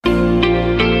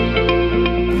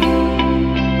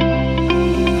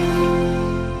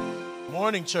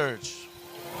morning, church.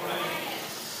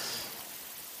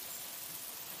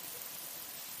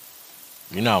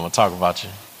 You know I'm going to talk about you.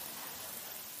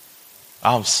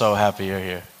 I'm so happy you're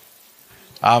here.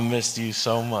 I missed you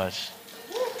so much.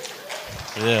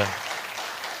 Yeah.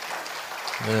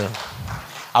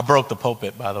 I broke the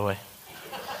pulpit, by the way.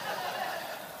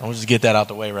 I'm going to just get that out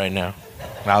the way right now.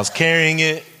 I was carrying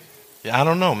it. I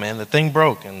don't know, man. The thing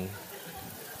broke, and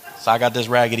so I got this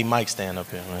raggedy mic stand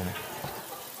up here, man.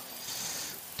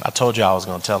 I told you I was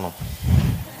going to tell them.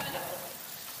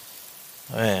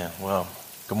 Man, well,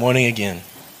 good morning again.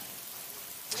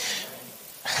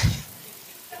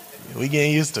 We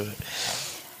getting used to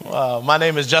it. My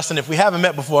name is Justin. If we haven't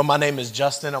met before, my name is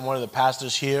Justin. I'm one of the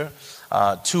pastors here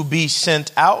to be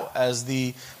sent out as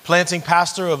the planting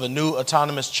pastor of a new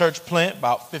autonomous church plant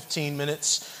about 15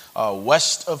 minutes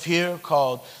west of here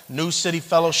called New City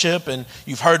Fellowship. And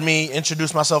you've heard me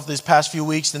introduce myself these past few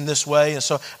weeks in this way. And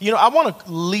so, I want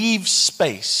to leave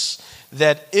space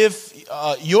that if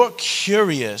you're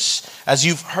curious, as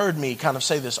you've heard me kind of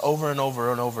say this over and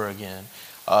over and over again,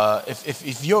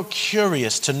 if you're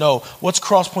curious to know what's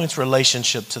CrossPoint's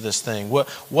relationship to this thing,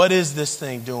 what is this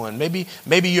thing doing? Maybe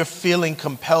you're feeling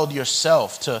compelled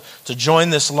yourself to join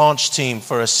this launch team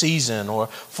for a season or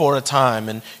for a time,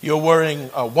 and you're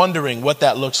wondering what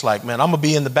that looks like. Man, I'm gonna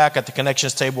be in the back at the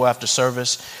connections table after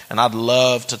service, and I'd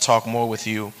love to talk more with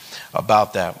you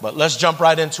about that. But let's jump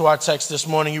right into our text this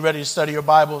morning. You ready to study your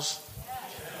Bibles?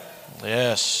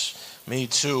 Yes. Me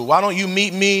too. Why don't you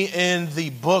meet me in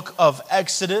the book of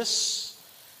Exodus,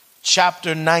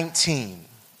 chapter 19.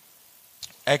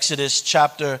 Exodus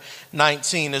chapter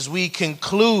 19. As we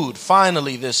conclude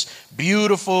finally this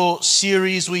beautiful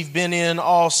series we've been in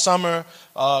all summer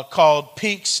called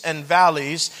Peaks and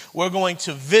Valleys, we're going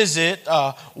to visit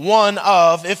one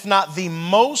of, if not the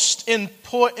most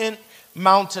important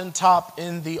mountaintop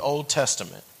in the Old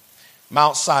Testament,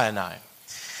 Mount Sinai.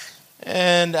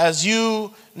 And as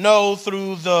you know,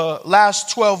 through the last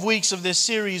 12 weeks of this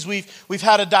series, we've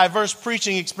had a diverse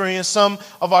preaching experience. Some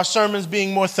of our sermons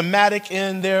being more thematic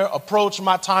in their approach.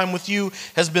 My time with you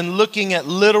has been looking at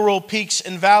literal peaks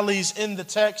and valleys in the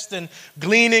text and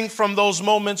gleaning from those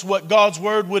moments what God's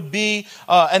word would be,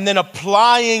 and then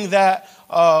applying that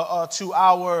to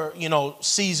our,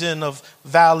 season of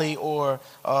valley or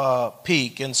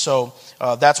peak. And so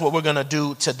that's what we're going to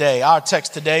do today. Our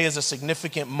text today is a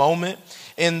significant moment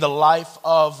in the life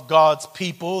of God's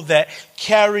people that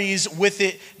carries with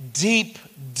it deep,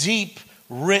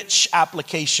 rich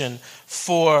application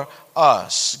for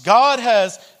us. God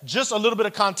has, just a little bit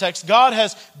of context, God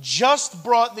has just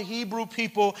brought the Hebrew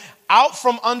people out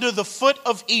from under the foot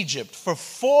of Egypt. For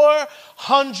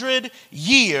 400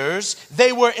 years,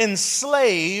 they were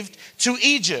enslaved to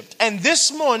Egypt. And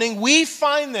this morning, we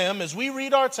find them, as we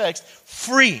read our text,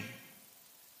 free,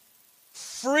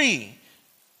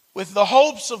 with the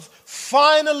hopes of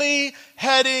finally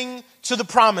heading to the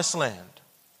promised land.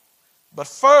 But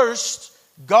first,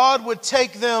 God would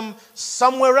take them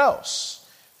somewhere else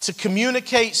to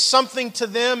communicate something to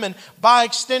them, and by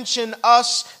extension,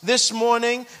 us this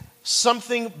morning,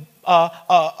 something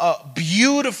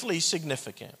beautifully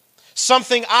significant.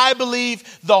 Something I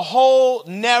believe the whole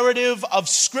narrative of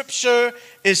Scripture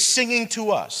is singing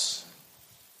to us.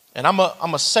 And I'm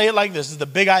gonna say it like this. This is the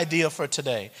big idea for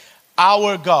today.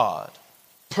 Our God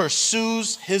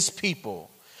pursues his people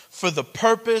for the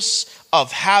purpose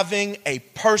of having a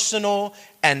personal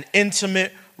and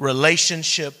intimate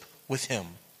relationship with him.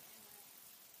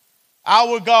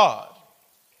 Our God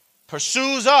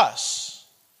pursues us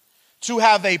to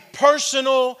have a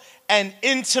personal and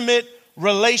intimate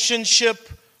relationship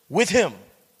with him.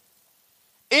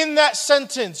 In that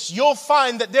sentence, you'll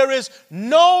find that there is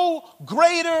no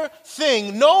greater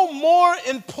thing, no more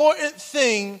important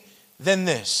thing than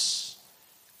this: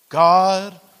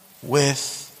 God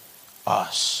with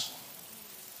us.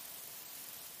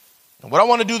 And what I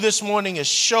want to do this morning is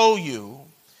show you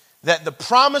that the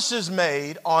promises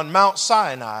made on Mount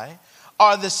Sinai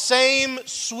are the same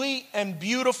sweet and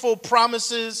beautiful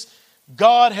promises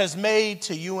God has made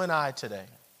to you and I today.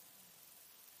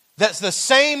 That's the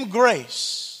same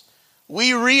grace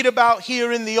we read about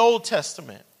here in the Old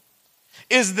Testament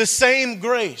is the same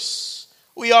grace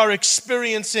we are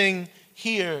experiencing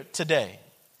here today.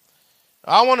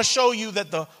 I want to show you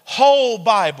that the whole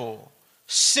Bible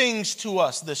sings to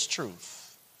us this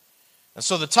truth. And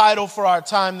so the title for our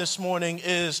time this morning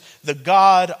is The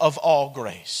God of All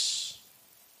Grace.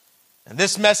 And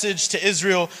this message to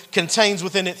Israel contains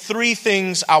within it three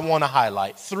things I want to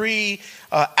highlight. Three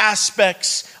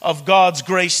aspects of God's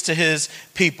grace to his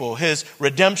people: his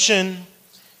redemption,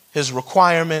 his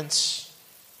requirements,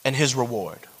 and his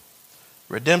reward.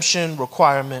 redemption,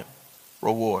 requirement,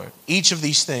 reward. Each of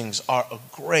these things are a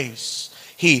grace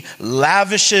he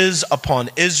lavishes upon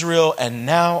Israel and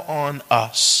now on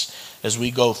us as we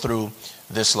go through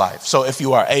this life. So if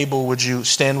you are able, would you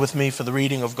stand with me for the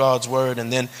reading of God's word?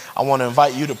 And then I want to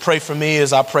invite you to pray for me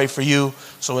as I pray for you,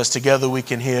 so as together we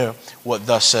can hear what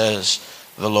thus says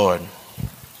the Lord.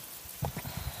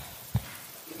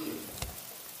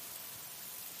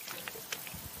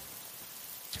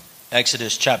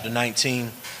 Exodus chapter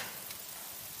 19,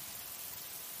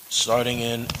 starting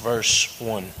in verse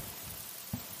 1.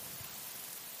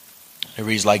 It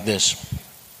reads like this.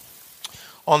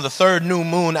 On the third new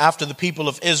moon after the people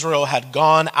of Israel had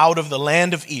gone out of the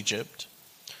land of Egypt,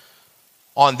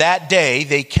 on that day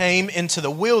they came into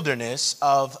the wilderness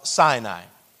of Sinai.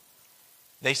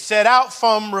 They set out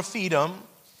from Rephidim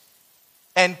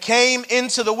and came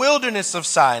into the wilderness of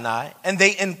Sinai, and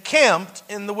they encamped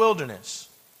in the wilderness.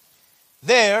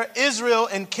 There Israel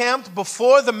encamped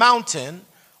before the mountain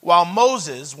while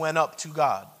Moses went up to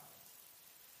God.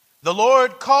 The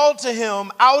Lord called to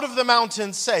him out of the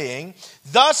mountain, saying,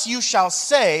 "Thus you shall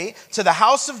say to the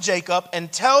house of Jacob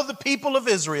and tell the people of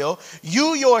Israel,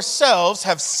 you yourselves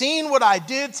have seen what I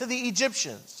did to the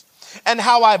Egyptians, and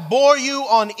how I bore you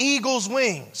on eagle's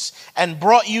wings and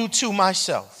brought you to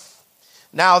myself.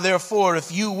 Now therefore,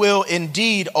 if you will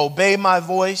indeed obey my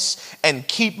voice and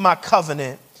keep my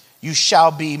covenant, you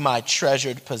shall be my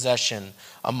treasured possession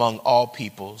among all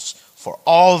peoples. For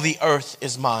all the earth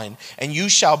is mine, and you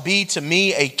shall be to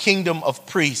me a kingdom of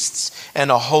priests and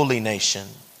a holy nation.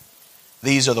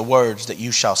 These are the words that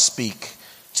you shall speak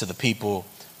to the people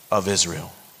of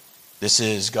Israel." This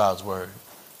is God's word.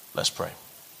 Let's pray.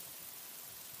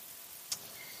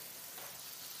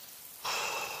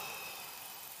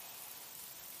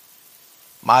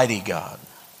 Mighty God,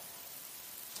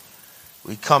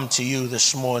 we come to you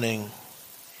this morning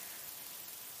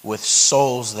with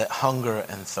souls that hunger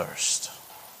and thirst.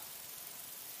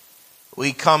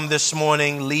 We come this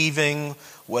morning leaving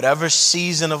whatever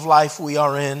season of life we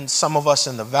are in, some of us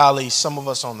in the valley, some of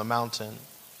us on the mountain.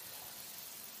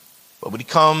 But we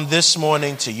come this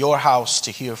morning to your house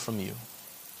to hear from you.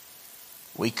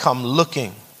 We come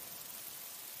looking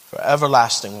for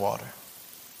everlasting water,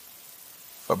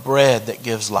 for bread that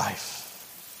gives life,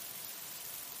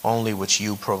 only which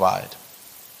you provide.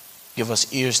 Give us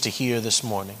ears to hear this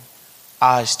morning,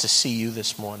 eyes to see you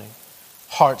this morning,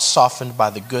 hearts softened by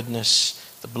the goodness,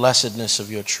 the blessedness of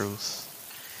your truth.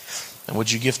 And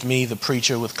would you gift me, the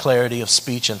preacher, with clarity of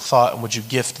speech and thought, and would you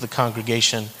gift the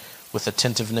congregation with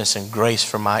attentiveness and grace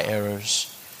for my errors.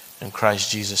 In Christ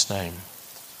Jesus' name,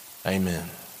 amen.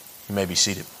 You may be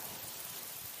seated.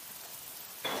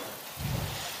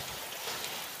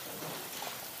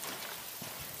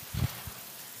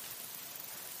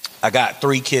 I got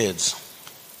 3 kids.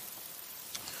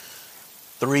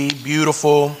 3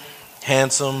 beautiful,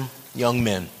 handsome young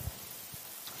men.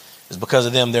 It's because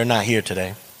of them they're not here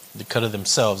today. Because of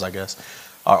themselves, I guess.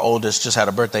 Our oldest just had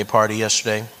a birthday party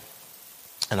yesterday,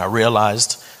 and I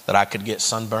realized that I could get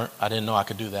sunburnt. I didn't know I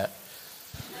could do that.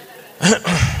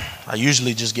 I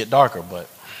usually just get darker, but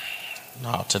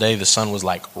no, today the sun was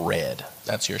like red.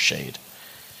 That's your shade.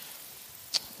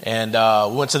 And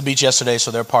we went to the beach yesterday, so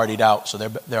they're partied out. So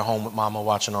they're home with mama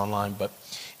watching online. But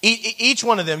each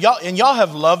one of them, y'all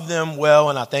have loved them well,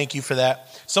 and I thank you for that.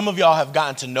 Some of y'all have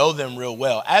gotten to know them real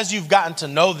well. As you've gotten to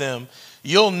know them,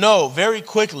 you'll know very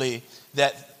quickly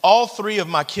that all 3 of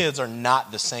my kids are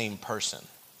not the same person.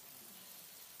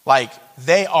 Like,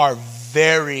 they are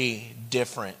very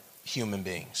different human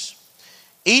beings.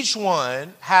 Each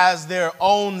one has their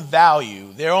own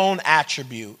value, their own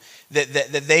attribute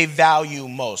that they value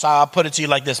most. I'll put it to you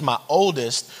like this. My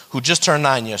oldest, who just turned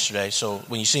 9 yesterday, so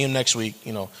when you see him next week,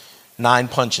 9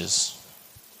 punches.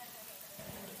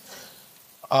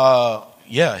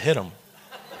 Yeah, hit him.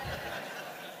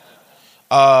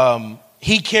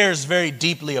 He cares very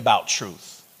deeply about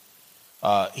truth.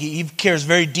 He cares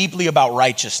very deeply about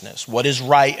righteousness, what is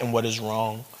right and what is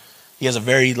wrong. He has a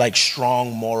very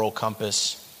strong moral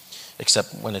compass,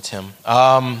 except when it's him.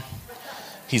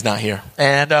 He's not here.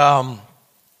 And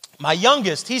my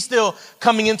youngest, he's still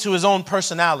coming into his own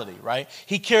personality, right?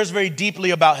 He cares very deeply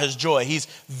about his joy. He's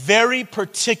very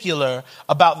particular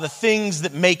about the things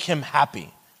that make him happy,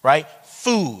 right?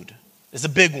 Food is a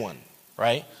big one,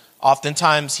 right?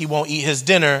 Oftentimes he won't eat his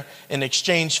dinner in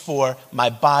exchange for my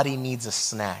body needs a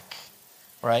snack,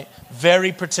 right?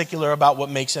 Very particular about what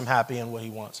makes him happy and what he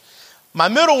wants. My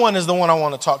middle one is the one I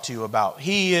want to talk to you about.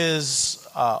 He is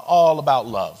all about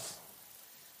love.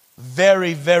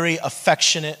 very, very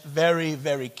affectionate, very,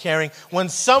 very caring. When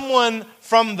someone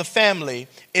from the family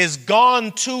is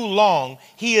gone too long,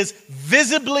 he is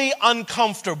visibly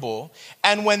uncomfortable.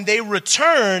 And when they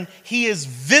return, he is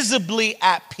visibly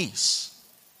at peace.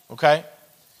 Okay?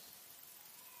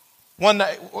 One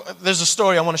night, there's a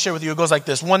story I want to share with you. It goes like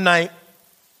this. One night,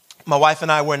 my wife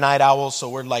and I were night owls, so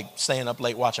we're like staying up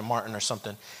late watching Martin or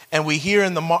something. And we hear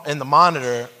in the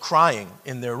monitor crying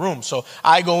in their room. So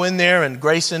I go in there, and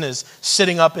Grayson is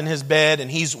sitting up in his bed, and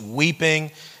he's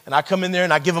weeping. And I come in there,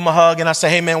 and I give him a hug, and I say,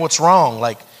 hey, man, what's wrong?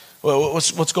 Like,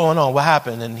 what's going on? What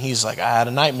happened? And he's like, I had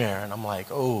a nightmare. And I'm like,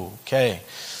 oh, okay.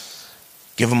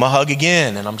 Give him a hug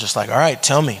again. And I'm just like, all right,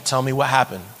 tell me what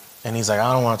happened. And he's like,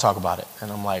 I don't want to talk about it.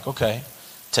 And I'm like, okay,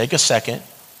 take a second,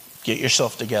 get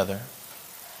yourself together.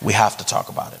 We have to talk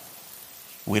about it.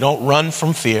 We don't run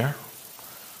from fear.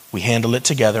 We handle it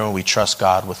together, and we trust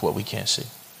God with what we can't see.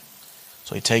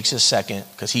 So he takes his second,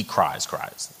 because he cries.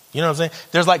 You know what I'm saying?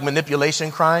 There's like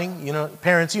manipulation crying. You know,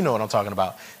 parents, you know what I'm talking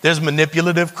about. There's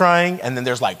manipulative crying, and then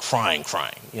there's like crying,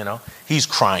 you know. He's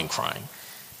crying.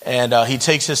 And he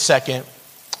takes his second,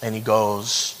 and he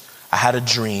goes, I had a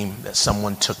dream that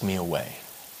someone took me away.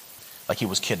 Like he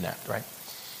was kidnapped, right?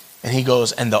 And he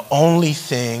goes, and the only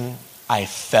thing I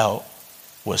felt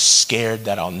was scared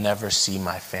that I'll never see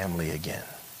my family again.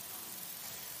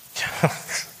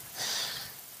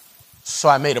 So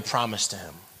I made a promise to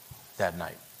him that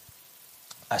night.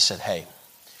 I said, hey,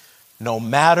 no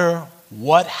matter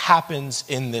what happens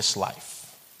in this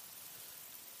life,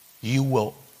 you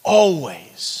will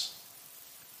always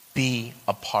be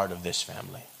a part of this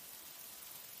family.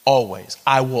 Always.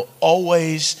 I will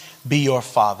always be your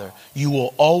father. You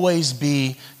will always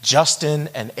be Justin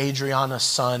and Adriana's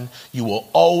son. You will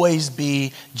always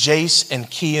be Jace and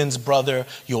Kian's brother.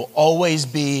 You'll always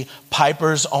be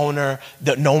Piper's owner.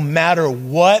 That no matter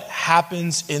what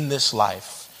happens in this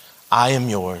life, I am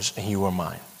yours and you are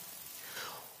mine.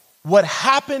 What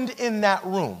happened in that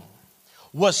room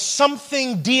was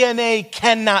something DNA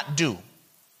cannot do.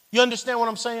 You understand what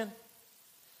I'm saying?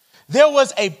 There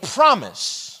was a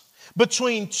promise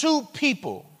between two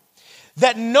people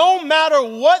that no matter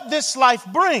what this life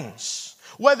brings,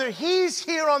 whether he's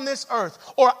here on this earth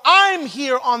or I'm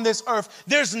here on this earth,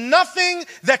 there's nothing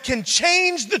that can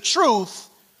change the truth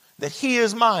that he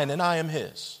is mine and I am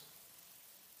his.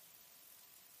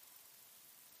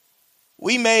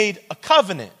 We made a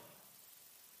covenant,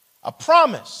 a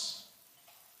promise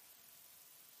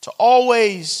to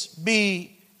always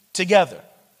be together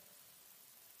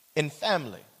in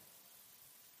family.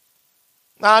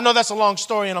 Now, I know that's a long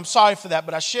story, and I'm sorry for that,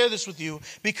 but I share this with you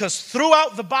because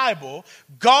throughout the Bible,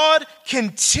 God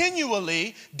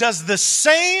continually does the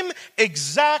same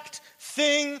exact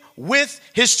thing with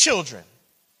his children.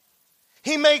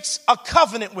 He makes a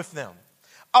covenant with them,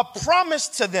 a promise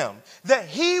to them that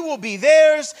he will be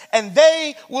theirs and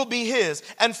they will be his.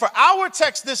 And for our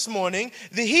text this morning,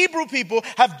 the Hebrew people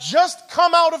have just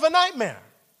come out of a nightmare.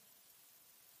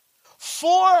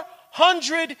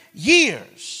 400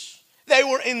 years. They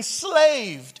were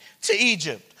enslaved to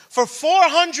Egypt. For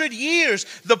 400 years,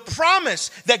 the promise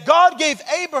that God gave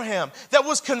Abraham, that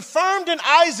was confirmed in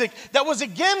Isaac, that was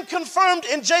again confirmed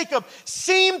in Jacob,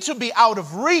 seemed to be out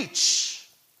of reach.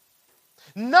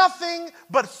 Nothing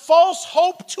but false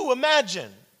hope to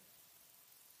imagine.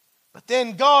 But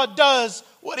then God does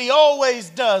what he always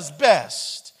does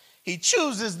best. He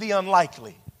chooses the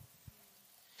unlikely.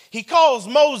 He calls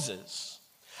Moses,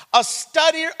 a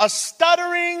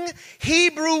stuttering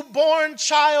Hebrew-born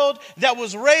child that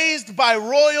was raised by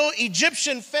royal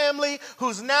Egyptian family,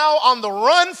 who's now on the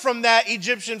run from that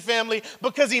Egyptian family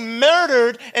because he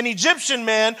murdered an Egyptian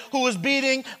man who was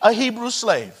beating a Hebrew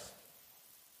slave.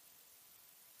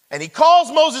 And he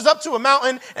calls Moses up to a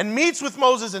mountain and meets with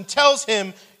Moses and tells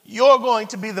him, you're going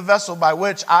to be the vessel by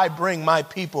which I bring my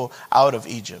people out of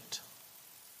Egypt.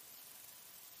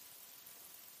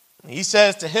 He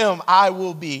says to him, I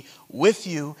will be with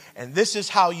you, and this is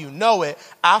how you know it.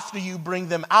 After you bring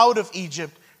them out of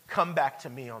Egypt, come back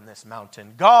to me on this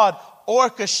mountain. God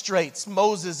orchestrates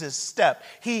Moses' step.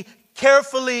 He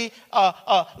carefully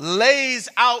lays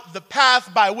out the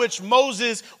path by which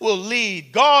Moses will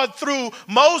lead. God, through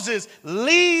Moses,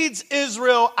 leads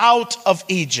Israel out of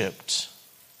Egypt.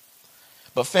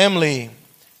 But family,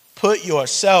 put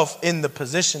yourself in the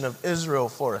position of Israel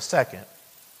for a second.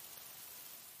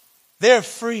 They're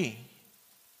free.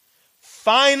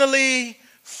 Finally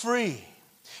free.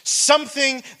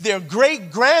 Something their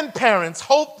great-grandparents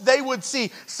hoped they would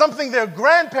see. Something their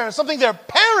parents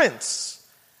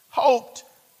hoped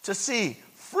to see.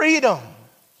 Freedom.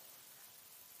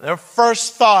 Their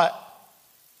first thought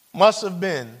must have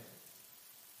been,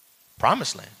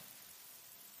 Promised land.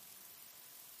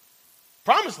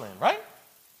 Promised land, right?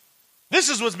 This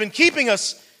is what's been keeping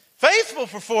us faithful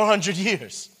for 400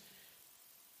 years.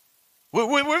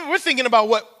 We're thinking about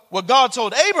what God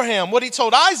told Abraham, what he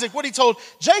told Isaac, what he told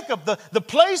Jacob, the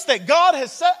place that God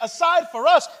has set aside for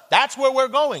us. That's where we're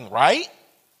going, right?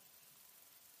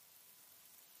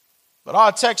 But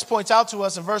our text points out to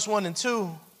us in verse 1 and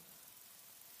 2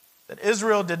 that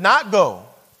Israel did not go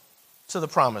to the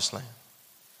promised land.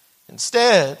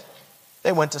 Instead,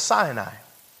 they went to Sinai.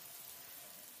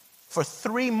 For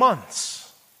 3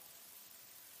 months,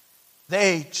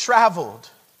 they traveled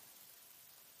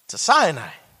to Sinai.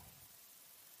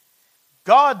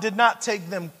 God did not take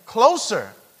them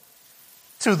closer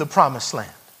to the promised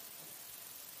land.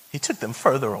 He took them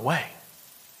further away.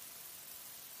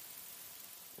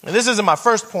 And this isn't my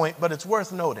first point, but it's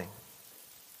worth noting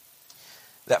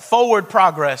that forward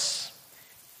progress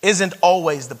isn't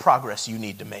always the progress you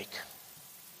need to make.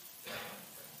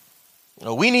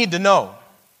 We need to know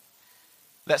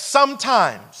that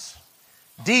sometimes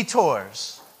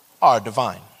detours are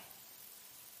divine.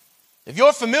 If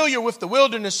you're familiar with the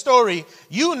wilderness story,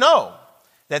 you know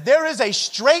that there is a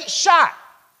straight shot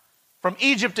from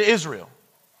Egypt to Israel.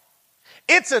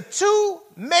 It's a 2,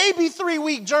 maybe 3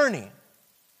 week journey.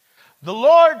 The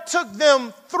Lord took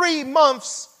them 3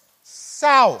 months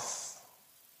south,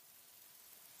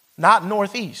 not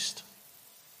northeast,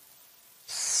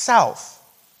 south.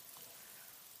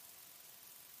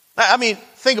 I mean,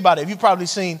 think about it. You've probably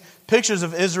seen pictures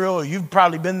of Israel, or you've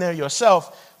probably been there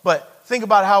yourself, but think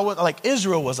about how,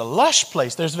 Israel was a lush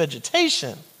place. There's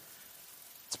vegetation.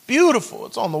 It's beautiful.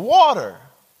 It's on the water.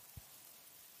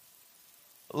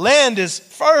 Land is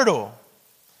fertile.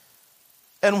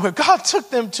 And where God took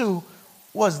them to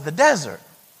was the desert.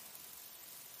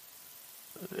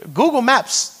 Google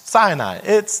Maps Sinai.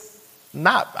 It's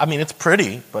not, it's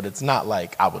pretty, but it's not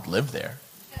like I would live there.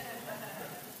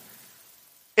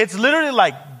 It's literally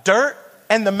like dirt,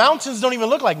 and the mountains don't even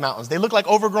look like mountains. They look like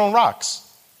overgrown rocks.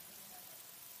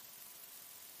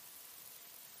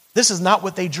 This is not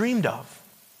what they dreamed of.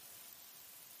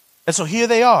 And so here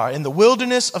they are in the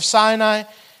wilderness of Sinai,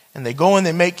 and they go and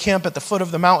they make camp at the foot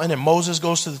of the mountain, and Moses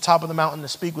goes to the top of the mountain to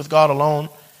speak with God alone.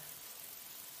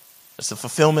 It's the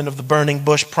fulfillment of the burning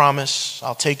bush promise.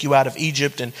 I'll take you out of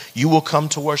Egypt and you will come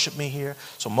to worship me here.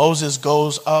 So Moses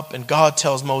goes up and God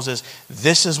tells Moses,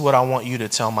 this is what I want you to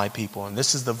tell my people. And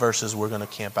this is the verses we're going to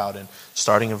camp out in,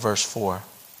 starting in verse 4.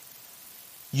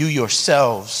 You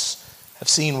yourselves have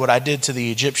seen what I did to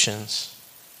the Egyptians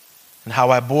and how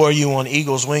I bore you on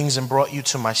eagle's wings and brought you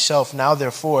to myself. Now,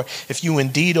 therefore, if you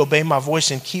indeed obey my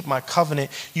voice and keep my covenant,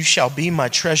 you shall be my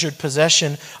treasured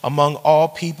possession among all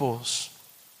peoples.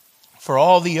 For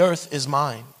all the earth is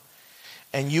mine,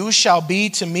 and you shall be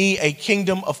to me a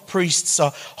kingdom of priests, a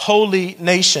holy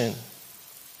nation.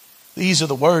 These are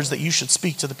the words that you should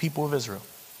speak to the people of Israel.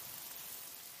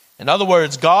 In other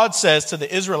words, God says to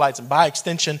the Israelites, and by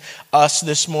extension, us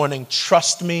this morning,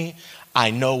 trust me, I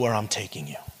know where I'm taking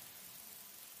you.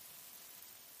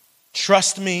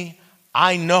 Trust me,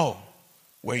 I know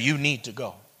where you need to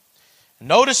go.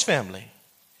 Notice, family,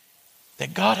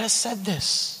 that God has said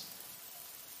this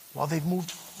while they've moved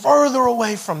further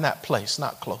away from that place,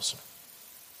 not closer.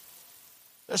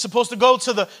 They're supposed to go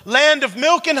to the land of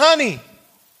milk and honey.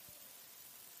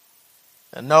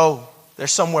 And no, they're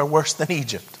somewhere worse than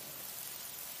Egypt.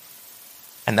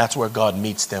 And that's where God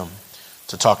meets them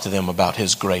to talk to them about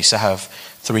his grace. I have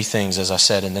 3 things, as I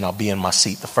said, and then I'll be in my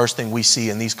seat. The first thing we see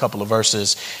in these couple of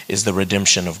verses is the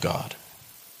redemption of God.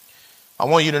 I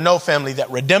want you to know, family,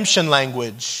 that redemption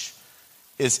language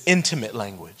is intimate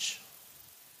language.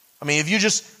 If you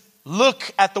just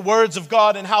look at the words of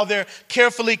God and how they're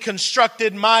carefully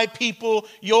constructed, my people,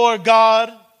 your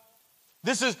God,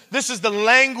 this is the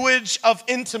language of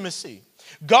intimacy.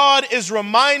 God is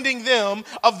reminding them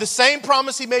of the same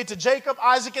promise he made to Jacob,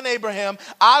 Isaac, and Abraham.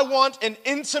 I want an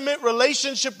intimate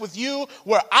relationship with you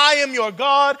where I am your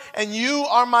God and you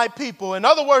are my people. In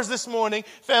other words, this morning,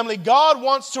 family, God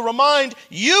wants to remind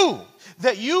you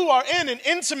that you are in an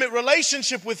intimate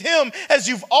relationship with him as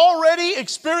you've already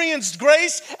experienced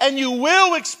grace and you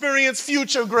will experience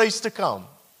future grace to come.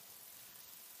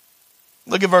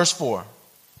 Look at verse 4.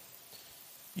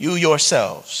 You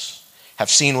yourselves have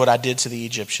seen what I did to the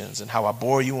Egyptians and how I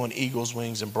bore you on eagle's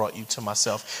wings and brought you to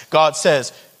myself. God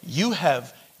says, you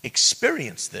have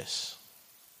experienced this.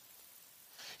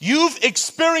 You've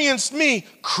experienced me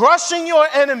crushing your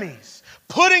enemies,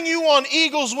 putting you on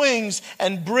eagle's wings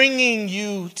and bringing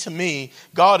you to me.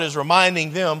 God is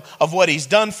reminding them of what he's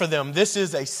done for them. This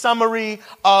is a summary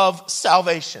of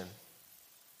salvation.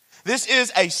 This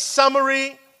is a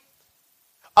summary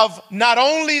of not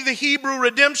only the Hebrew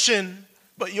redemption,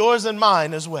 but yours and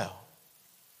mine as well.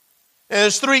 And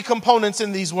there's three components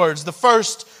in these words. The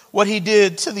first, what he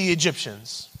did to the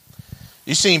Egyptians.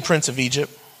 You seen Prince of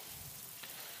Egypt?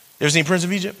 You ever seen Prince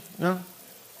of Egypt? No?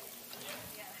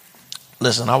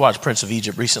 Listen, I watched Prince of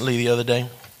Egypt recently the other day.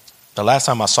 The last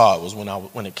time I saw it was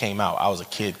when it came out. I was a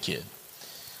kid.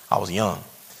 I was young.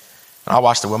 And I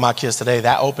watched it with my kids today.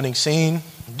 That opening scene,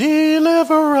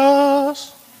 deliver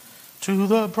us to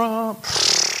the prom.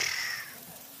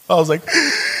 I was like,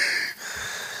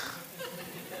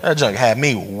 that junk had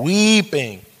me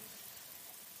weeping.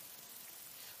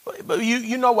 But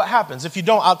you know what happens. If you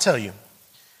don't, I'll tell you.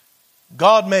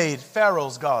 God made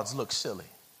Pharaoh's gods look silly.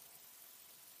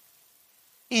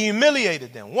 He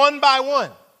humiliated them one by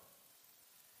one.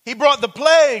 He brought the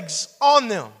plagues on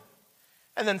them.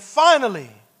 And then finally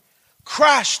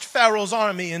crashed Pharaoh's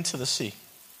army into the sea.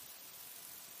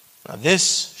 Now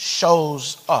this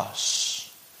shows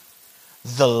us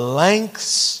the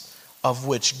lengths of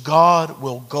which God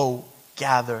will go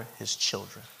gather his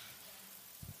children.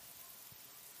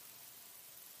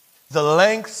 The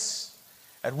lengths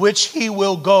at which he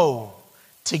will go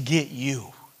to get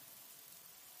you.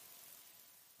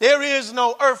 There is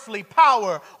no earthly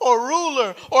power or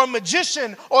ruler or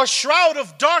magician or shroud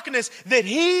of darkness that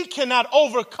he cannot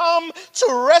overcome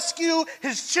to rescue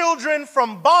his children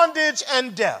from bondage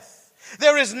and death.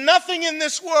 There is nothing in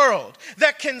this world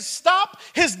that can stop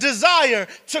his desire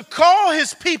to call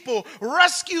his people,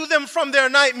 rescue them from their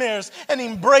nightmares, and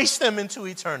embrace them into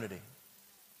eternity.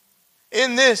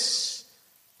 In this,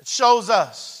 it shows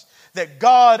us that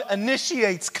God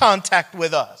initiates contact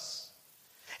with us.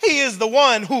 He is the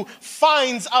one who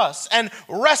finds us and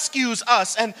rescues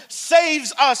us and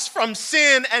saves us from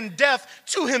sin and death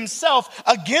to himself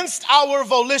against our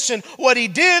volition. What he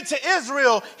did to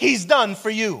Israel, he's done for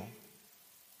you.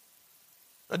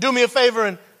 Now do me a favor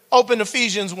and open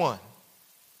Ephesians 1.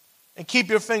 And keep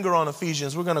your finger on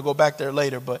Ephesians. We're going to go back there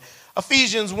later. But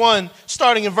Ephesians 1,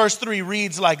 starting in verse 3,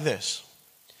 reads like this.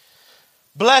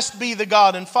 Blessed be the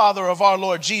God and Father of our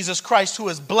Lord Jesus Christ, who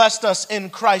has blessed us in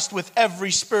Christ with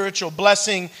every spiritual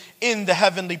blessing in the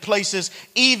heavenly places,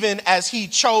 even as he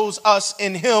chose us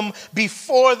in him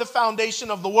before the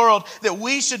foundation of the world, that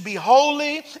we should be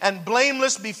holy and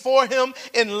blameless before him.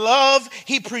 In love,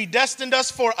 he predestined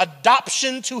us for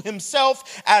adoption to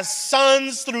himself as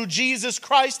sons through Jesus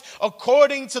Christ,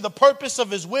 according to the purpose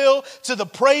of his will, to the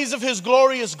praise of his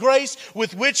glorious grace,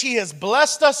 with which he has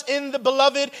blessed us in the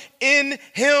beloved. In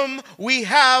him we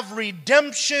have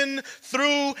redemption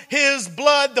through his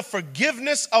blood, the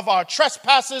forgiveness of our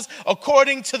trespasses,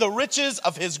 according to the riches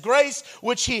of his grace,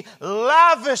 which he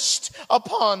lavished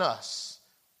upon us.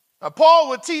 Now, Paul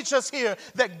would teach us here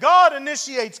that God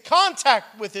initiates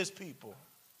contact with his people.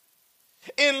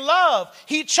 In love,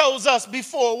 he chose us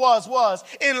before was.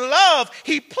 In love,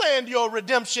 he planned your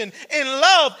redemption. In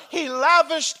love, he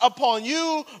lavished upon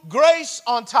you grace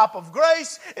on top of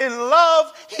grace. In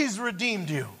love, he's redeemed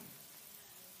you.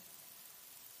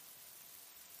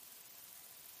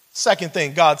 Second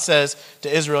thing God says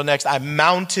to Israel next, I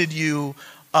mounted you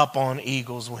up on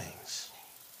eagle's wings.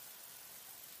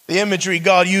 The imagery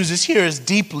God uses here is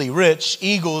deeply rich.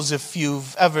 Eagles, if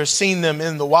you've ever seen them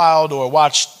in the wild or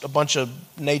watched a bunch of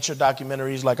nature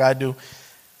documentaries like I do,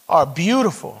 are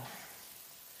beautiful.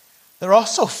 They're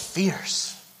also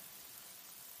fierce.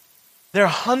 They're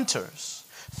hunters,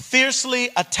 fiercely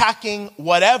attacking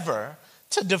whatever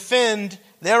to defend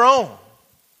their own.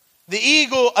 The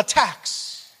eagle attacks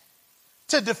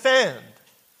to defend,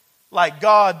 like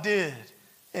God did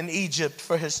in Egypt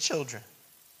for his children.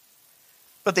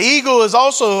 But the eagle is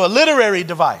also a literary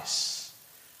device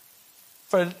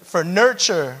for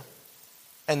nurture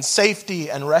and safety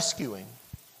and rescuing.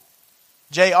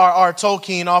 J.R.R.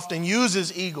 Tolkien often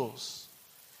uses eagles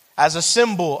as a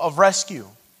symbol of rescue.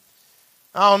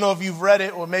 I don't know if you've read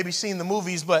it or maybe seen the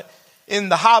movies, but in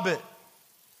The Hobbit,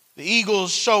 the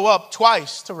eagles show up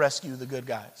twice to rescue the good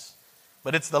guys.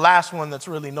 But it's the last one that's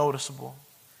really noticeable.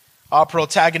 Our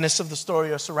protagonists of the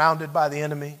story are surrounded by the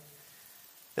enemy.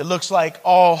 It looks like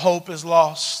all hope is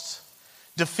lost.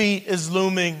 Defeat is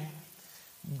looming.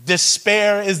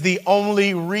 Despair is the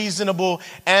only reasonable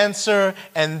answer.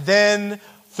 And then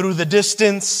through the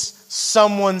distance,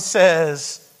 someone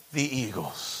says, the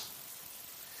eagles.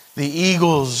 The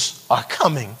eagles are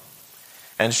coming.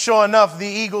 And sure enough, the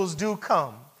eagles do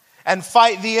come and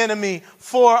fight the enemy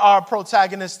for our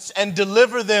protagonists and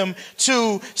deliver them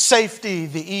to safety.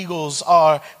 The eagles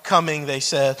are coming, they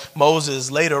said. Moses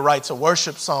later writes a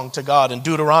worship song to God in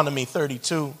Deuteronomy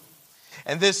 32.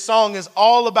 And this song is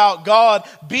all about God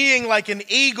being like an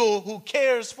eagle who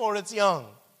cares for its young.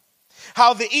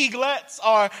 How the eaglets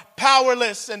are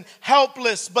powerless and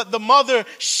helpless, but the mother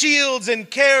shields and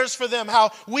cares for them.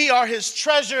 How we are his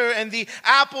treasure and the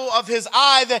apple of his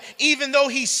eye, that even though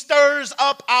he stirs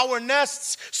up our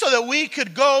nests so that we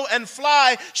could go and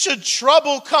fly, should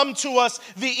trouble come to us,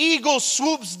 the eagle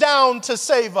swoops down to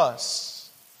save us.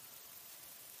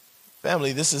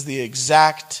 Family, this is the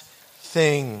exact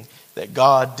thing that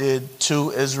God did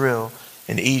to Israel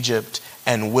in Egypt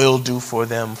and will do for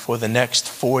them for the next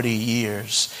 40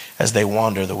 years as they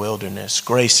wander the wilderness.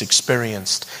 Grace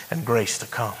experienced and grace to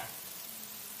come.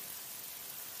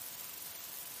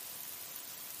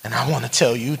 And I want to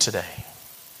tell you today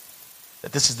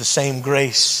that this is the same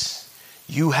grace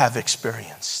you have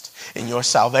experienced in your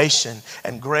salvation,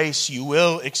 and grace you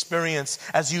will experience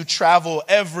as you travel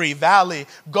every valley,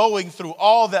 going through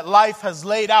all that life has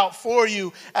laid out for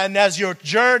you, and as you're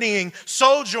journeying,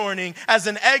 sojourning as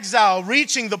an exile,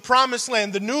 reaching the promised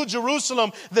land, the new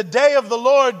Jerusalem, the day of the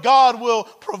Lord. God will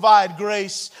provide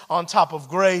grace on top of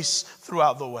grace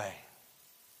throughout the way.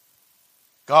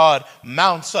 God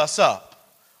mounts us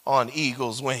up on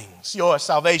eagle's wings. Your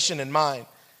salvation and mine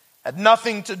had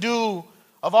nothing to do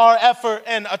of our effort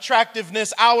and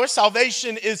attractiveness. Our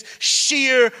salvation is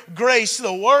sheer grace,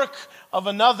 the work of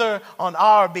another on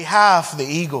our behalf. The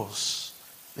eagles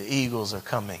are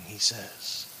coming, he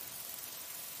says.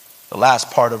 The last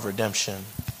part of redemption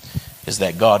is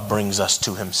that God brings us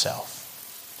to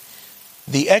himself.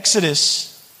 The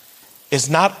Exodus is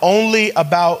not only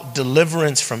about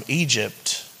deliverance from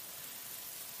Egypt,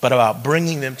 but about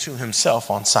bringing them to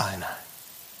himself on Sinai.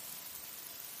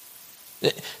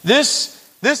 This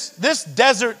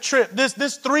desert trip,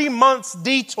 this 3 months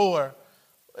detour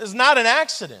is not an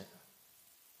accident.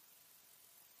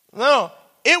 No,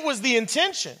 it was the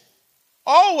intention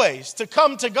always to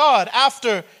come to God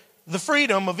after the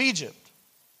freedom of Egypt.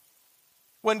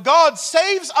 When God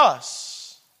saves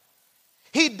us,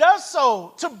 he does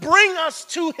so to bring us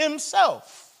to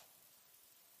himself.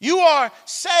 You are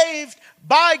saved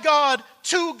by God,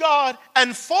 to God,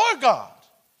 and for God.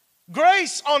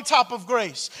 Grace on top of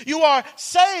grace. You are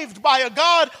saved by a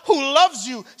God who loves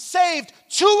you, saved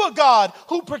to a God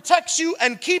who protects you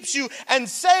and keeps you, and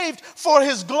saved for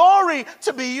his glory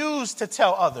to be used to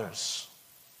tell others.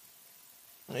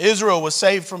 Israel was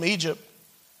saved from Egypt,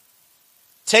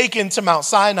 taken to Mount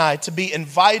Sinai to be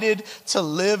invited to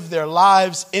live their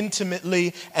lives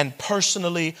intimately and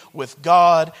personally with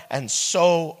God, and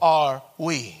so are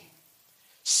we.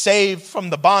 Saved from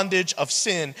the bondage of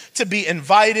sin, to be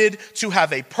invited to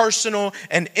have a personal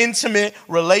and intimate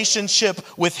relationship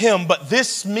with him. But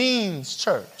this means,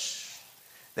 church,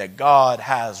 that God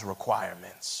has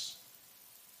requirements.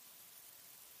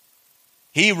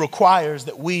 He requires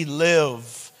that we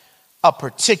live a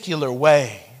particular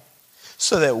way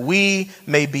so that we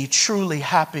may be truly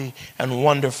happy and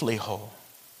wonderfully whole.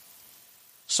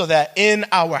 So that in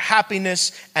our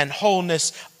happiness and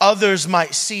wholeness, others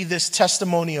might see this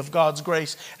testimony of God's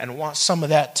grace and want some of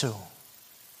that too.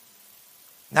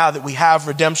 Now that we have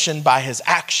redemption by his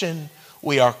action,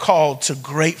 we are called to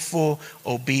grateful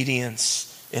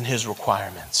obedience in his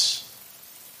requirements.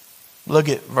 Look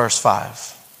at verse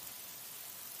 5.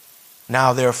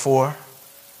 Now therefore,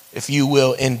 if you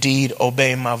will indeed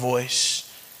obey my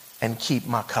voice and keep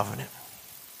my covenant.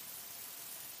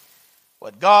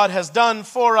 What God has done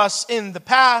for us in the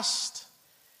past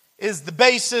is the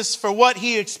basis for what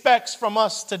he expects from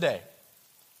us today.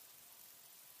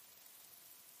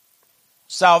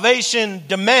 Salvation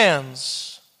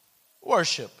demands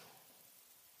worship.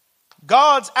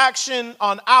 God's action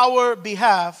on our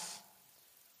behalf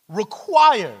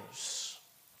requires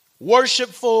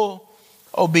worshipful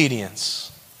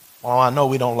obedience. Well, I know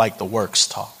we don't like the works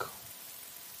talk.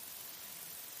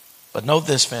 But note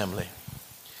this, family.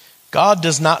 God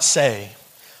does not say,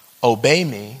 obey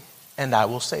me and I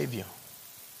will save you.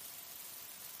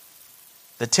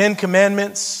 The 10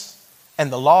 Commandments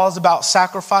and the laws about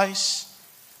sacrifice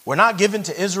were not given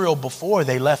to Israel before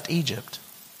they left Egypt.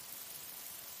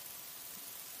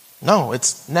 No,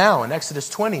 it's now in Exodus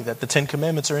 20 that the 10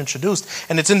 Commandments are introduced.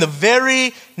 And it's in the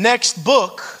very next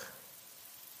book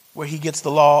where he gets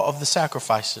the law of the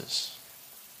sacrifices.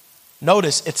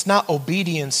 Notice, it's not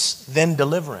obedience, then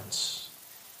deliverance.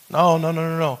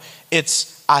 No.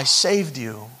 It's, I saved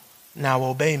you, now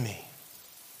obey me.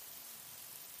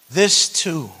 This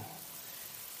too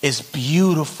is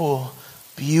beautiful,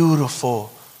 beautiful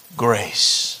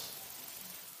grace.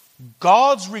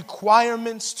 God's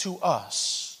requirements to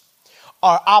us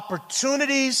are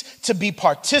opportunities to be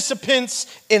participants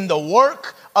in the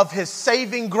work of his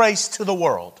saving grace to the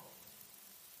world.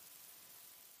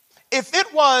 If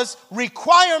it was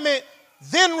requirement,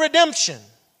 then redemption,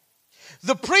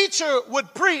 The preacher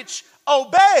would preach,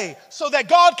 obey so that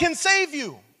God can save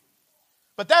you.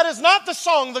 But that is not the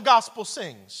song the gospel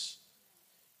sings.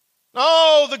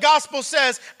 No, the gospel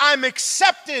says, I'm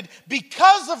accepted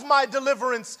because of my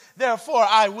deliverance, therefore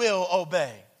I will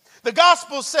obey. The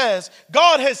gospel says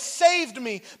God has saved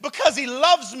me because he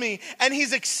loves me and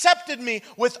he's accepted me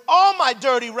with all my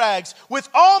dirty rags, with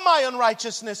all my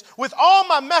unrighteousness, with all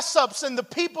my mess ups and the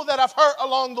people that I've hurt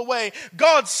along the way.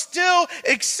 God still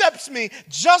accepts me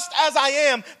just as I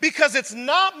am because it's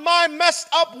not my messed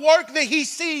up work that he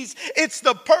sees. It's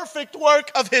the perfect work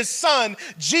of his son,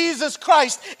 Jesus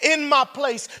Christ, in my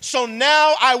place. So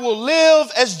now I will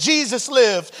live as Jesus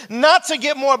lived, not to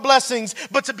get more blessings,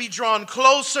 but to be drawn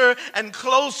closer and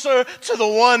closer to the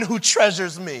one who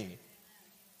treasures me.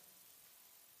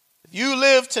 If you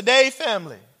live today,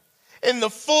 family, in the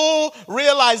full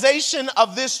realization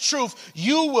of this truth,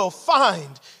 you will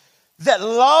find that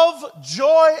love,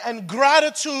 joy, and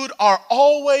gratitude are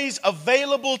always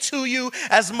available to you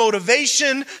as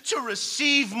motivation to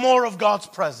receive more of God's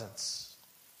presence.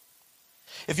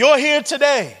 If you're here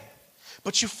today,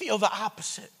 but you feel the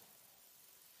opposite,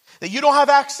 that you don't have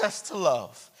access to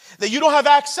love, that you don't have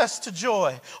access to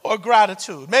joy or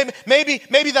gratitude.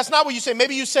 Maybe that's not what you say.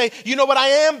 Maybe you say, you know what, I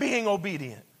am being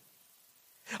obedient.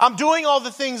 I'm doing all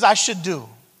the things I should do.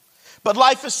 But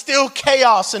life is still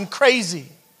chaos and crazy.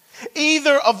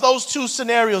 Either of those two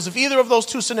scenarios, if either of those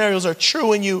two scenarios are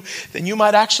true in you, then you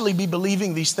might actually be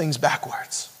believing these things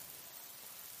backwards.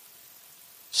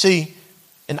 See,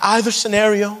 in either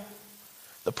scenario,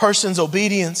 the person's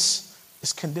obedience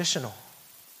is conditional.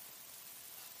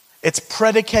 It's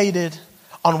predicated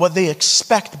on what they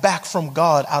expect back from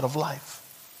God out of life.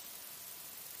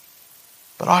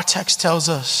 But our text tells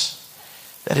us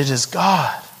that it is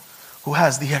God who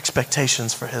has the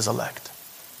expectations for his elect.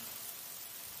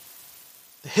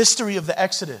 The history of the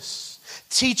Exodus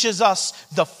teaches us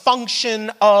the function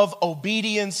of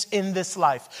obedience in this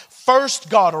life. First,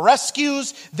 God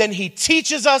rescues, then he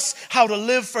teaches us how to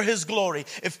live for his glory.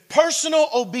 If personal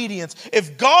obedience,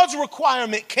 if God's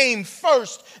requirement came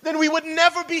first, then we would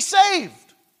never be saved.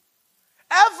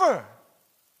 Ever.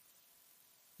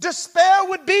 Despair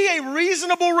would be a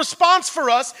reasonable response for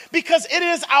us because it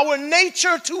is our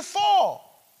nature to fall.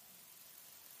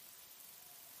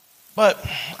 But,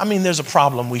 there's a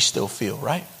problem we still feel,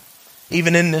 right?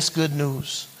 Even in this good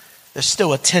news, there's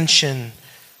still a tension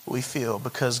we feel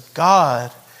because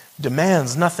God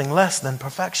demands nothing less than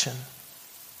perfection.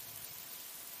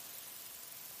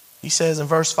 He says in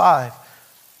verse 5,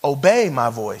 obey my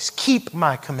voice, keep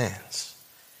my commands.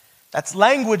 That's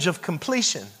language of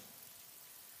completion.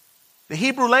 The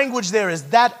Hebrew language there is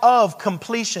that of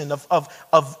completion,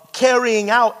 of carrying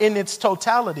out in its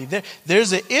totality.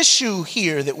 There's an issue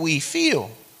here that we feel.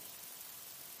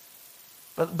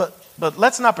 But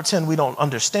let's not pretend we don't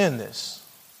understand this.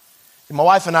 My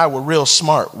wife and I were real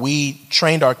smart. We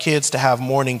trained our kids to have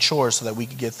morning chores so that we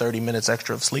could get 30 minutes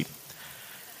extra of sleep.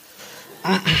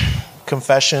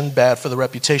 Confession, bad for the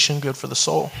reputation, good for the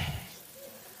soul.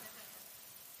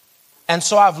 And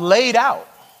so I've laid out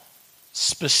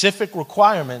specific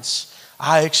requirements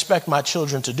I expect my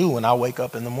children to do when I wake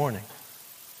up in the morning.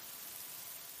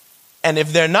 And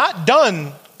if they're not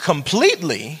done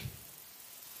completely,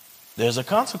 there's a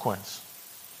consequence.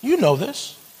 You know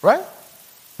this, right?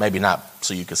 Maybe not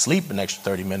so you could sleep an extra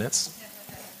 30 minutes.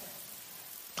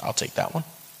 I'll take that one.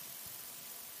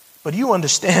 But you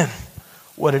understand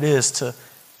what it is to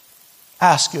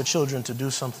ask your children to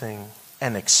do something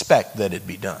and expect that it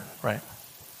be done, right?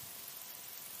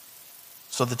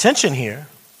 So the tension here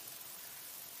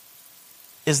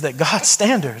is that God's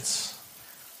standards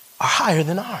are higher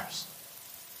than ours.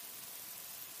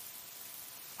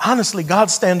 Honestly,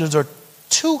 God's standards are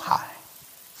too high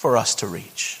for us to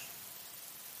reach.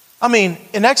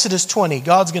 In Exodus 20,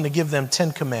 God's going to give them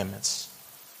 10 commandments,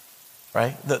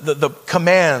 right? The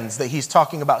commands that he's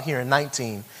talking about here in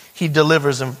 19, he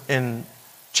delivers in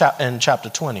chapter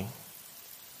 20.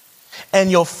 And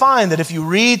you'll find that if you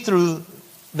read through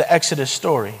the Exodus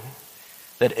story,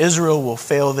 that Israel will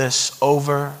fail this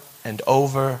over and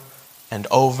over and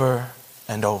over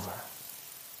and over.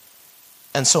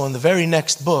 And so in the very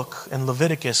next book, in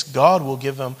Leviticus, God will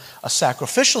give them a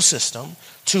sacrificial system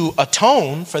to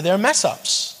atone for their mess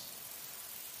ups.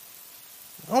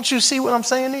 Don't you see what I'm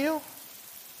saying to you?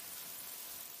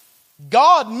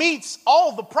 God meets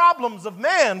all the problems of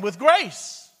man with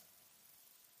grace.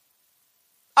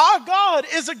 Our God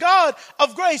is a God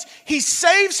of grace. He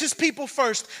saves his people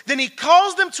first, then he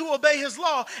calls them to obey his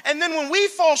law. And then when we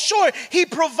fall short, he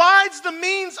provides the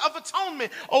means of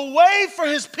atonement, a way for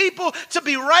his people to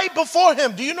be right before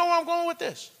him. Do you know where I'm going with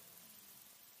this?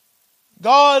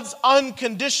 God's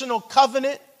unconditional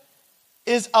covenant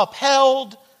is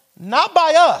upheld not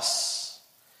by us,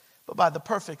 but by the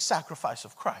perfect sacrifice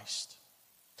of Christ.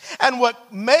 And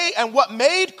what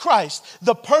made Christ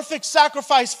the perfect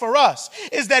sacrifice for us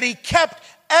is that he kept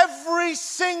every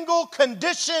single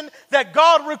condition that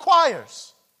God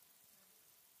requires.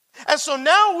 And so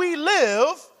now we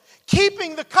live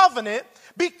keeping the covenant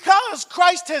because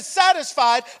Christ has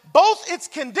satisfied both its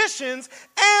conditions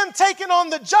and taken on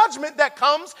the judgment that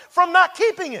comes from not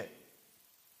keeping it.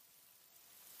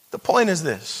 The point is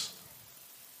this.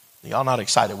 Y'all not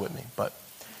excited with me, but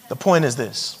the point is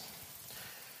this.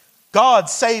 God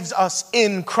saves us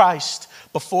in Christ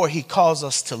before he calls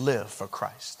us to live for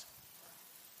Christ.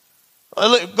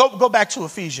 Go back to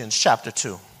Ephesians chapter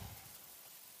 2.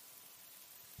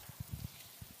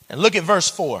 And look at verse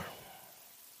 4.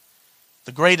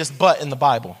 The greatest but in the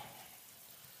Bible.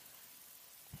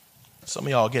 Some of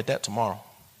y'all get that tomorrow.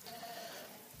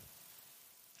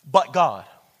 But God,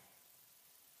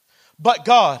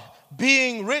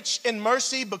 being rich in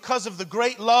mercy because of the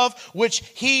great love which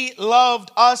he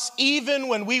loved us, even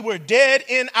when we were dead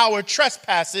in our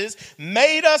trespasses,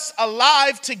 made us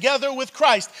alive together with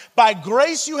Christ. By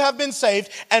grace you have been saved,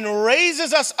 and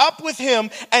raises us up with him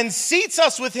and seats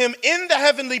us with him in the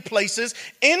heavenly places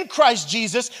in Christ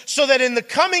Jesus, so that in the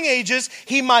coming ages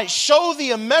he might show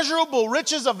the immeasurable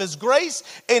riches of his grace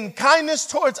in kindness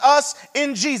towards us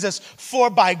in Jesus. For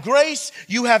by grace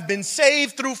you have been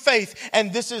saved through faith,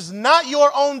 and this is not your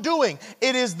own doing.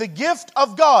 It is the gift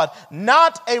of God,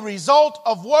 not a result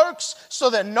of works,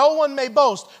 so that no one may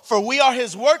boast. For we are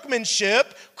his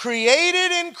workmanship,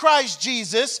 created in Christ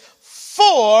Jesus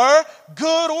for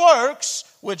good works,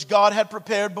 which God had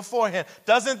prepared beforehand.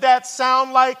 Doesn't that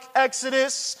sound like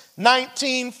Exodus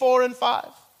 19, 4 and 5?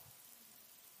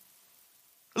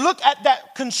 Look at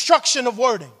that construction of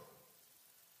wording.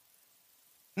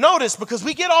 Notice, because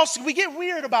we get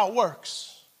weird about works.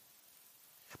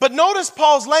 But notice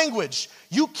Paul's language.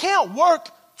 You can't work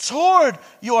toward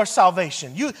your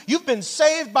salvation. You've been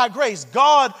saved by grace.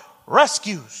 God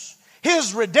rescues.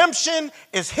 His redemption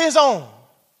is his own.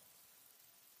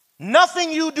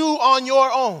 Nothing you do on your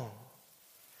own.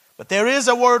 But there is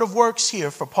a word of works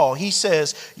here for Paul. He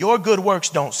says, your good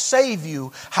works don't save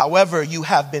you. However, you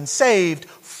have been saved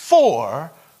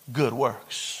for good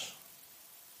works.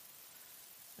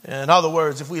 In other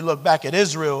words, if we look back at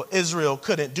Israel, Israel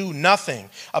couldn't do nothing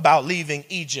about leaving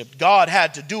Egypt. God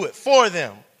had to do it for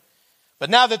them. But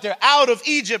now that they're out of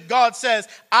Egypt, God says,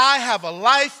 I have a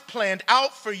life planned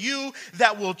out for you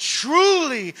that will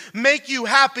truly make you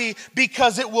happy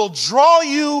because it will draw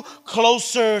you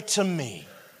closer to me.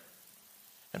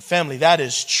 And family, that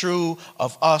is true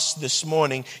of us this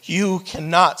morning. You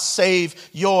cannot save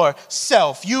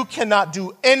yourself. You cannot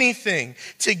do anything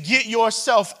to get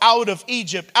yourself out of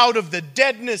Egypt, out of the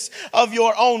deadness of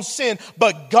your own sin.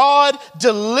 But God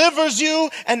delivers you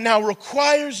and now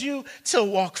requires you to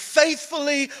walk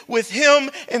faithfully with him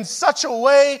in such a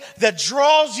way that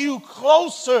draws you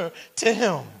closer to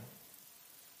him.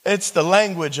 It's the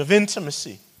language of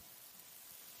intimacy.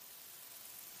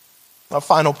 My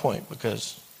final point,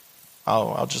 because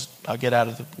I'll get out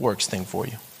of the works thing for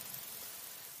you.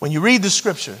 When you read the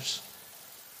scriptures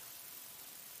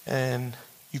and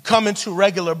you come into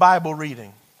regular Bible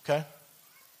reading, okay?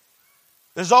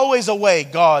 There's always a way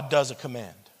God does a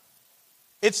command.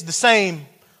 It's the same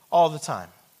all the time.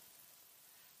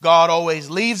 God always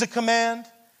leaves a command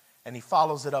and he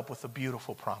follows it up with a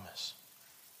beautiful promise.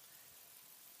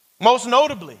 Most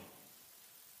notably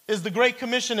is the Great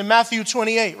Commission in Matthew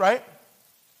 28, right?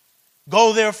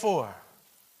 Go therefore,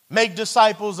 make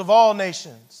disciples of all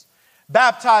nations,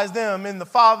 baptize them in the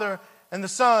Father and the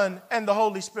Son and the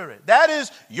Holy Spirit. That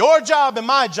is your job and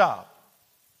my job,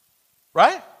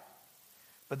 right?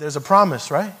 But there's a promise,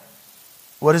 right?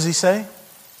 What does he say?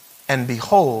 And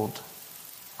behold,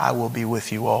 I will be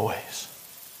with you always.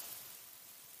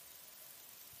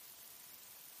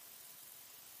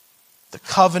 The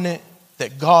covenant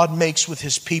that God makes with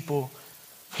his people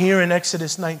here in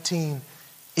Exodus 19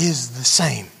 is the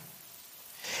same.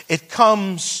 It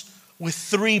comes with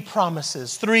three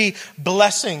promises, three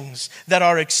blessings that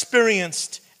are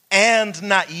experienced and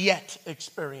not yet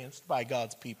experienced by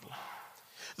God's people.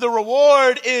 The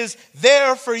reward is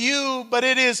there for you, but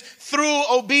it is through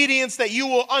obedience that you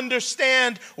will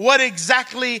understand what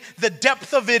exactly the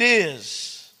depth of it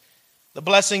is. The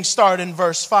blessings start in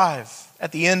verse 5,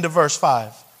 at the end of verse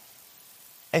 5.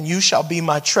 And you shall be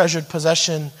my treasured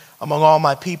possession among all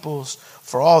my peoples,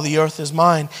 for all the earth is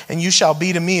mine, and you shall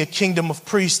be to me a kingdom of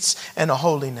priests and a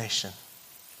holy nation.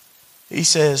 He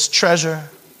says, treasure,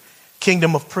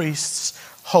 kingdom of priests,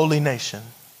 holy nation.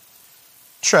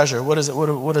 Treasure, what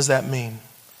does that mean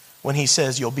when he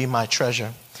says you'll be my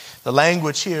treasure? The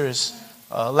language here is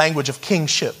language of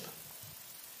kingship.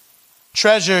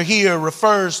 Treasure here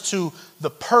refers to the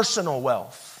personal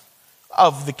wealth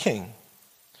of the king.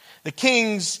 The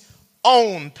king's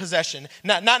own possession.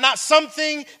 Not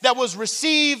something that was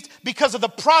received because of the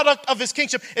product of his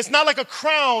kingship. It's not like a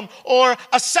crown or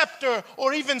a scepter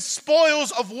or even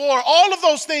spoils of war. All of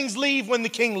those things leave when the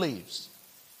king leaves.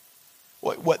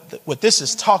 What this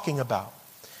is talking about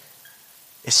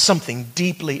is something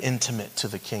deeply intimate to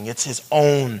the king. It's his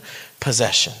own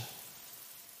possession.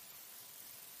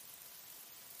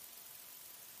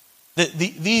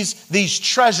 These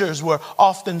treasures were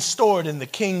often stored in the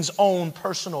king's own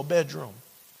personal bedroom.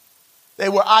 They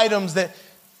were items that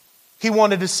he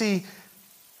wanted to see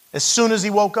as soon as he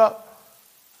woke up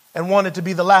and wanted to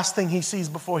be the last thing he sees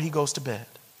before he goes to bed.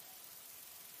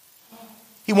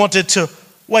 He wanted to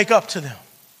wake up to them.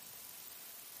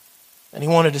 And he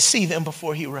wanted to see them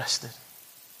before he rested.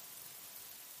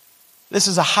 This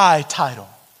is a high title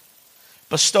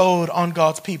bestowed on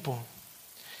God's people.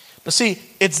 But see,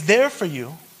 it's there for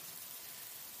you,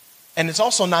 and it's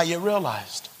also not yet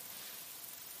realized.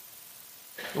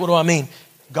 What do I mean?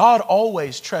 God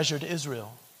always treasured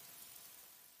Israel.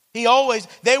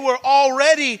 They were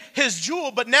already his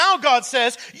jewel, but now God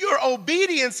says your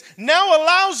obedience now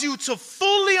allows you to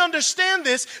fully understand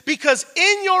this, because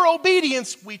in your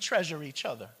obedience, we treasure each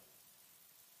other.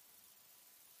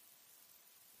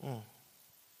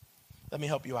 Let me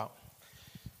help you out.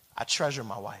 I treasure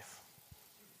my wife.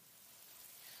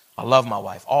 I love my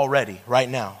wife already, right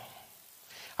now.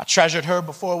 I treasured her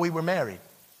before we were married.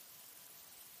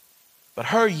 But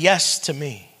her yes to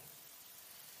me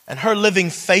and her living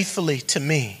faithfully to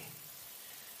me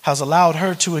has allowed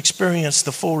her to experience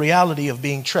the full reality of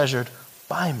being treasured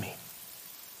by me.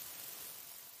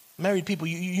 Married people,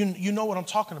 you know what I'm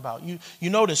talking about. You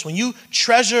notice when you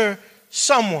treasure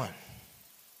someone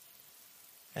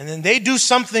and then they do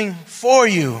something for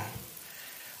you,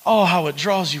 oh, how it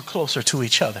draws you closer to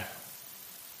each other.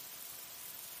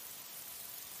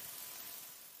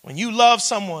 When you love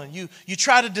someone, you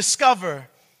try to discover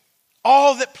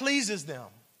all that pleases them,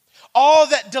 all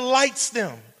that delights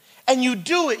them, and you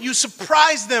do it. You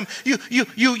surprise them. You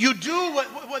do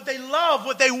what they love,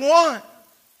 what they want,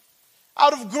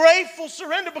 out of grateful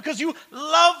surrender, because you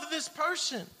love this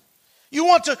person. You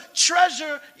want to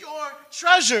treasure your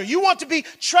treasure. You want to be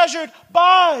treasured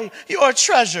by your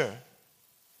treasure.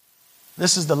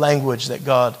 This is the language that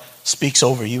God speaks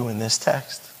over you in this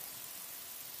text.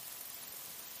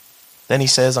 Then he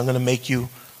says, I'm going to make you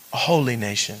a holy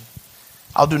nation.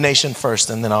 I'll do nation first,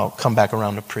 and then I'll come back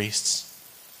around to priests.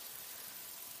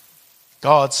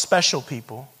 God's special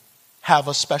people have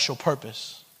a special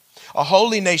purpose. A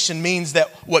holy nation means that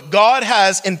what God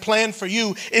has in plan for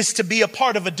you is to be a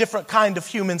part of a different kind of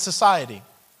human society.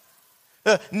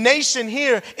 The nation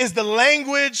here is the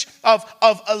language of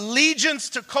allegiance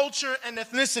to culture and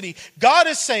ethnicity. God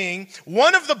is saying,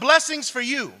 one of the blessings for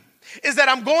you is that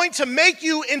I'm going to make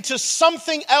you into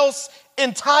something else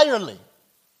entirely.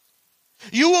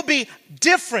 You will be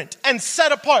different and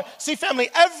set apart. See, family,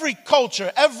 every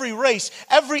culture, every race,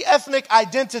 every ethnic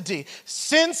identity,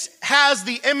 since has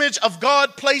the image of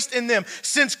God placed in them,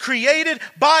 since created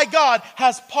by God,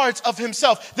 has parts of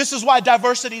himself. This is why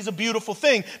diversity is a beautiful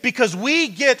thing, because we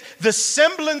get the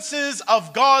semblances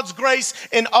of God's grace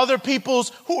in other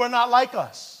peoples who are not like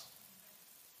us.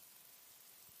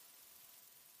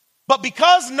 But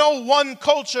because no one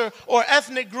culture or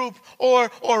ethnic group or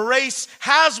race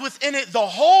has within it the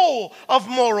whole of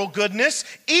moral goodness,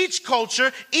 each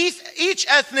culture, each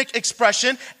ethnic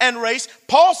expression and race,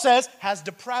 Paul says, has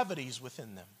depravities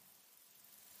within them.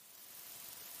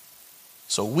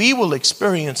 So we will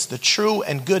experience the true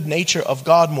and good nature of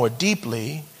God more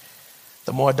deeply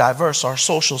the more diverse our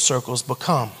social circles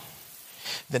become.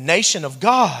 The nation of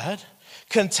God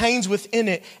contains within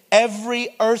it every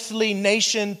earthly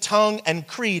nation, tongue, and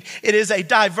creed. It is a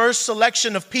diverse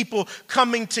selection of people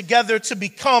coming together to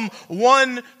become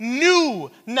one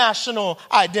new national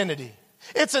identity.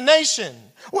 It's a nation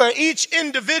where each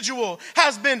individual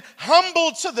has been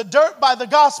humbled to the dirt by the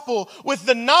gospel with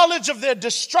the knowledge of their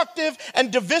destructive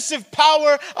and divisive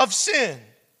power of sin.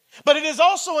 But it is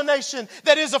also a nation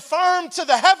that is affirmed to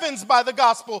the heavens by the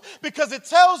gospel, because it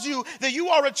tells you that you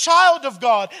are a child of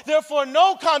God. Therefore,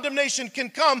 no condemnation can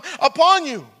come upon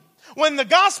you. When the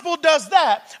gospel does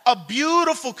that, a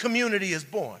beautiful community is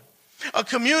born. A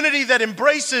community that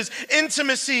embraces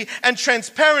intimacy and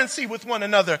transparency with one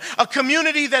another. A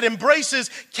community that embraces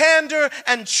candor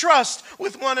and trust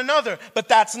with one another. But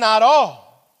that's not all.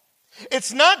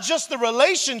 It's not just the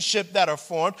relationship that are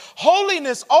formed.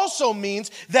 Holiness also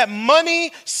means that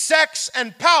money, sex,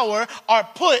 and power are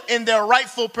put in their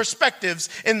rightful perspectives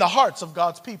in the hearts of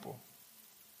God's people.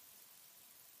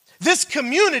 This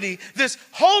community, this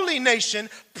holy nation,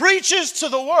 preaches to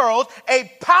the world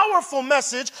a powerful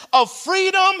message of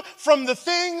freedom from the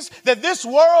things that this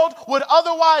world would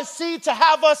otherwise see to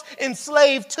have us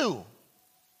enslaved to.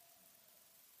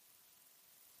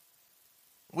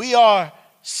 We are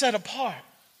set apart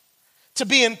to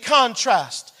be in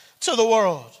contrast to the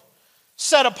world,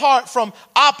 set apart from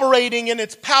operating in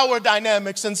its power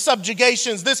dynamics and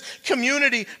subjugations. This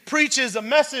community preaches a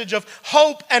message of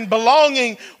hope and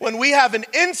belonging when we have an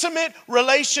intimate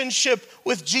relationship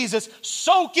with Jesus,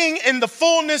 soaking in the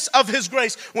fullness of his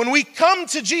grace. When we come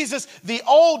to Jesus, the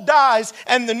old dies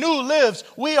and the new lives.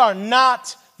 We are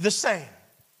not the same.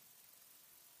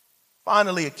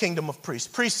 Finally, a kingdom of priests.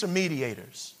 Priests are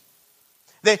mediators.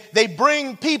 They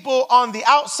bring people on the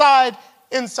outside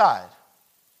inside.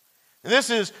 And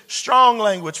this is strong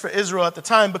language for Israel at the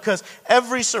time because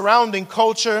every surrounding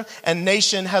culture and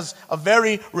nation has a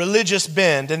very religious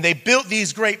bend. And they built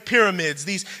these great pyramids,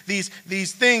 these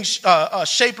things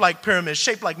shaped like pyramids,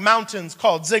 shaped like mountains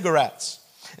called ziggurats.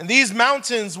 And these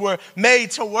mountains were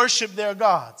made to worship their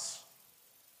gods.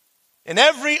 In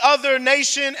every other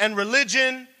nation and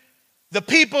religion, the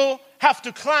people have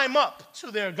to climb up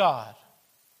to their God,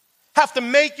 have to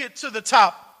make it to the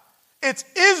top. It's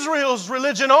Israel's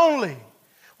religion only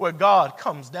where God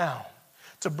comes down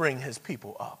to bring his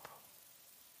people up.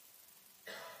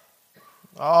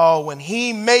 Oh, when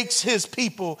he makes his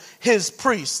people his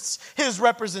priests, his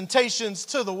representations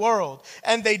to the world,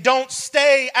 and they don't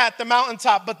stay at the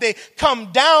mountaintop, but they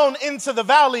come down into the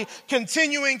valley,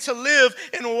 continuing to live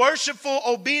in worshipful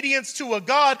obedience to a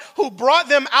God who brought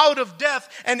them out of death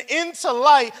and into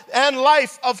light and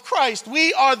life of Christ.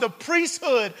 We are the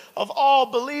priesthood of all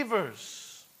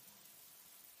believers.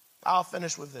 I'll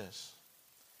finish with this.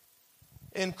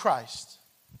 In Christ,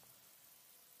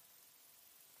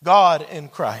 God in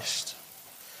Christ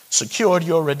secured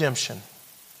your redemption,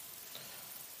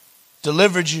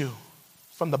 delivered you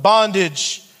from the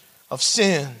bondage of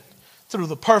sin through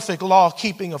the perfect law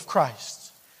keeping of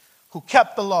Christ, who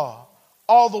kept the law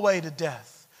all the way to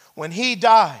death. When he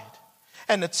died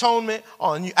as an atonement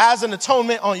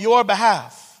on your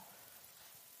behalf,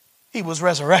 he was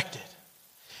resurrected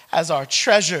as our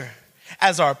treasure,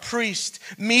 as our priest,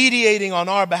 mediating on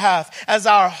our behalf, as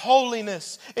our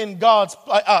holiness in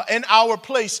our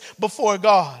place before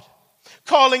God,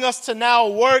 calling us to now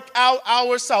work out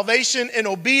our salvation in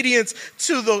obedience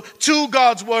to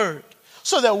God's word,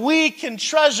 so that we can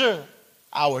treasure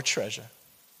our treasure,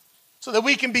 so that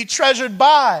we can be treasured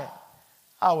by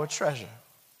our treasure.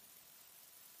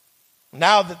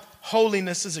 Now that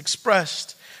holiness is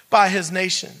expressed by his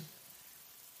nation,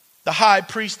 the high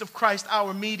priest of Christ,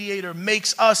 our mediator,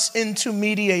 makes us into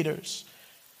mediators,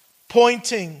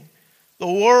 pointing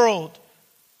the world.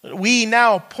 We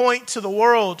now point to the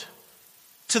world,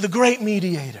 to the great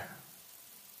mediator,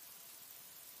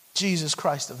 Jesus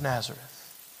Christ of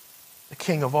Nazareth, the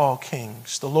King of all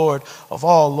kings, the Lord of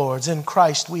all lords. In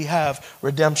Christ we have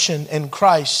redemption. In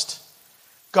Christ,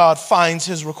 God finds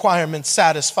his requirements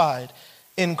satisfied.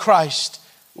 In Christ,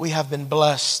 we have been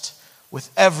blessed with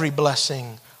every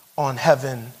blessing on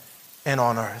heaven and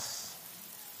on earth.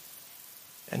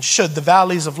 And should the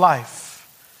valleys of life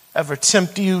ever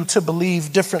tempt you to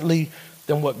believe differently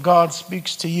than what God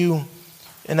speaks to you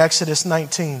in Exodus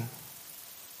 19,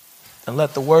 then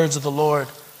let the words of the Lord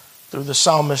through the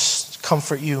psalmist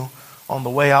comfort you on the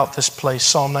way out this place.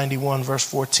 Psalm 91 verse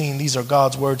 14, these are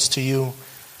God's words to you.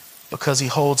 Because he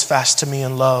holds fast to me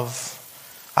in love,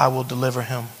 I will deliver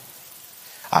him.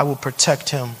 I will protect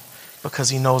him because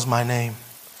he knows my name.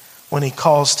 When he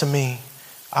calls to me,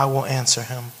 I will answer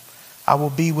him. I will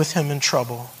be with him in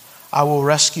trouble. I will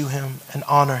rescue him and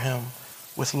honor him.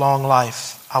 With long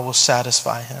life, I will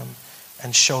satisfy him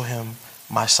and show him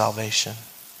my salvation.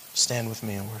 Stand with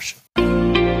me in worship.